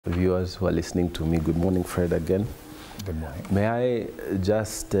viewers who are listening to me. Good morning, Fred, again. Good morning. May I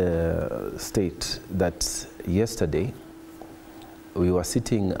just state that yesterday we were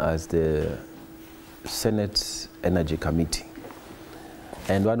sitting as the Senate Energy Committee,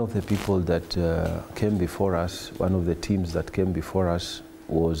 and one of the people that came before us, one of the teams that came before us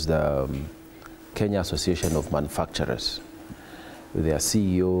was the Kenya Association of Manufacturers, with their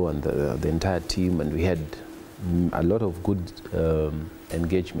CEO and the entire team, and we had a lot of good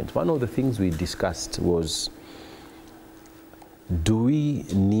engagement. One of the things we discussed was, do we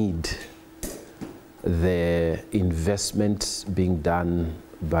need the investments being done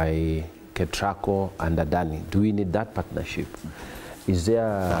by Ketraco and Adani? Do we need that partnership? Is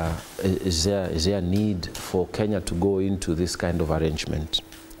there a need for Kenya to go into this kind of arrangement?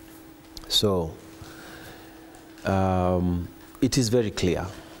 So it is very clear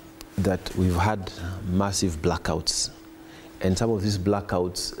that we've had massive blackouts, and some of these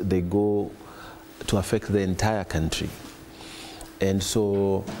blackouts, they go to affect the entire country. And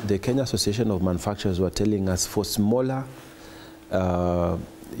so the Kenya Association of Manufacturers were telling us, for smaller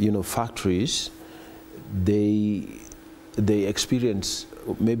factories, they experience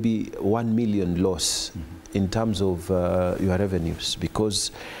maybe 1 million loss in terms of your revenues,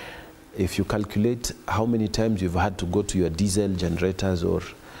 because if you calculate how many times you've had to go to your diesel generators, or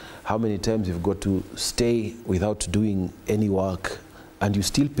how many times you've got to stay without doing any work, and you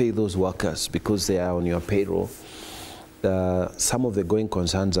still pay those workers because they are on your payroll, some of the going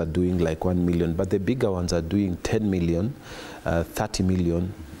concerns are doing like 1 million, but the bigger ones are doing 10 million, 30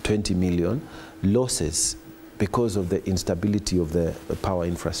 million, 20 million losses because of the instability of the power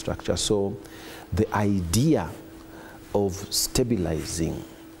infrastructure. So the idea of stabilizing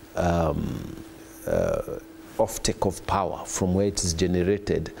offtake of power from where it is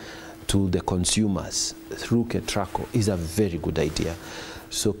generated to the consumers through Ketraco is a very good idea.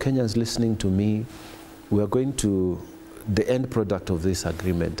 So Kenyans listening to me, we are going to, the end product of this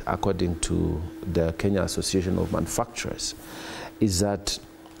agreement, according to the Kenya Association of Manufacturers, is that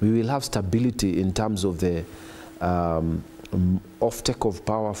we will have stability in terms of the offtake of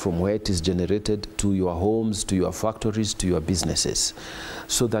power from where it is generated to your homes, to your factories, to your businesses,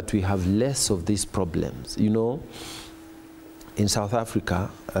 so that we have less of these problems. You know, in South Africa,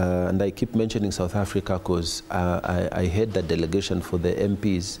 and I keep mentioning South Africa because I head the delegation for the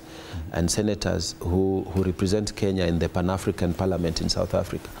MPs and senators who represent Kenya in the Pan-African Parliament in South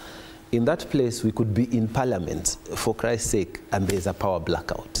Africa. In that place, we could be in Parliament, for Christ's sake, and there's a power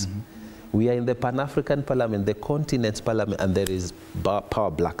blackout. We are in the Pan-African Parliament, the continent's parliament, and there is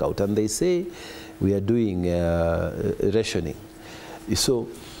power blackout. And they say we are doing rationing. So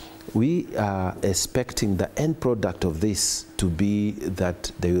we are expecting the end product of this to be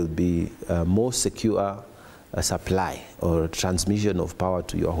that there will be more secure supply or transmission of power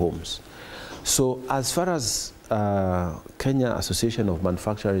to your homes. So as far as Kenya Association of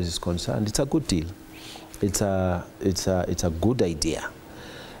Manufacturers is concerned, it's a good deal. It's a good idea.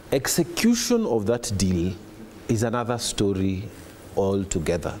 Execution of that deal is another story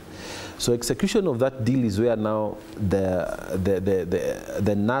altogether. So execution of that deal is where now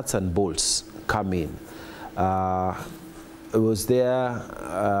the nuts and bolts come in. Was there,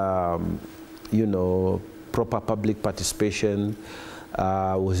 proper public participation?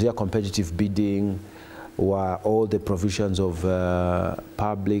 Was there competitive bidding? Were all the provisions of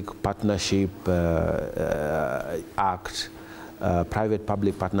Public Partnership Act,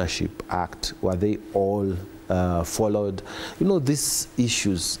 Private-Public Partnership Act, were they all followed? You know, these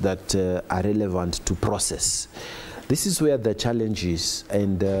issues that are relevant to process. This is where the challenge is.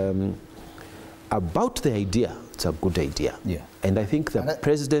 And about the idea, it's a good idea. Yeah. And I think the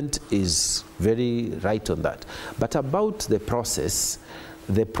president is very right on that. But about the process,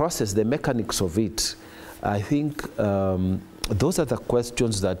 the mechanics of it, I think those are the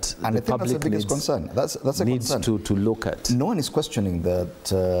questions that the public needs, to look at. No one is questioning that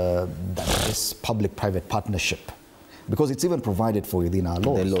this public-private partnership, because it's even provided for within our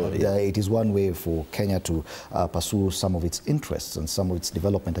laws. It is one way for Kenya to pursue some of its interests and some of its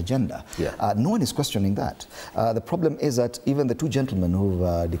development agenda. Yeah. No one is questioning that. The problem is that even the two gentlemen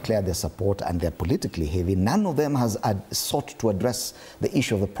who've declared their support, and they're politically heavy, none of them has sought to address the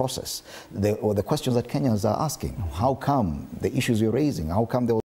issue of the process, or the questions that Kenyans are asking. How come the issues you're raising? How come there was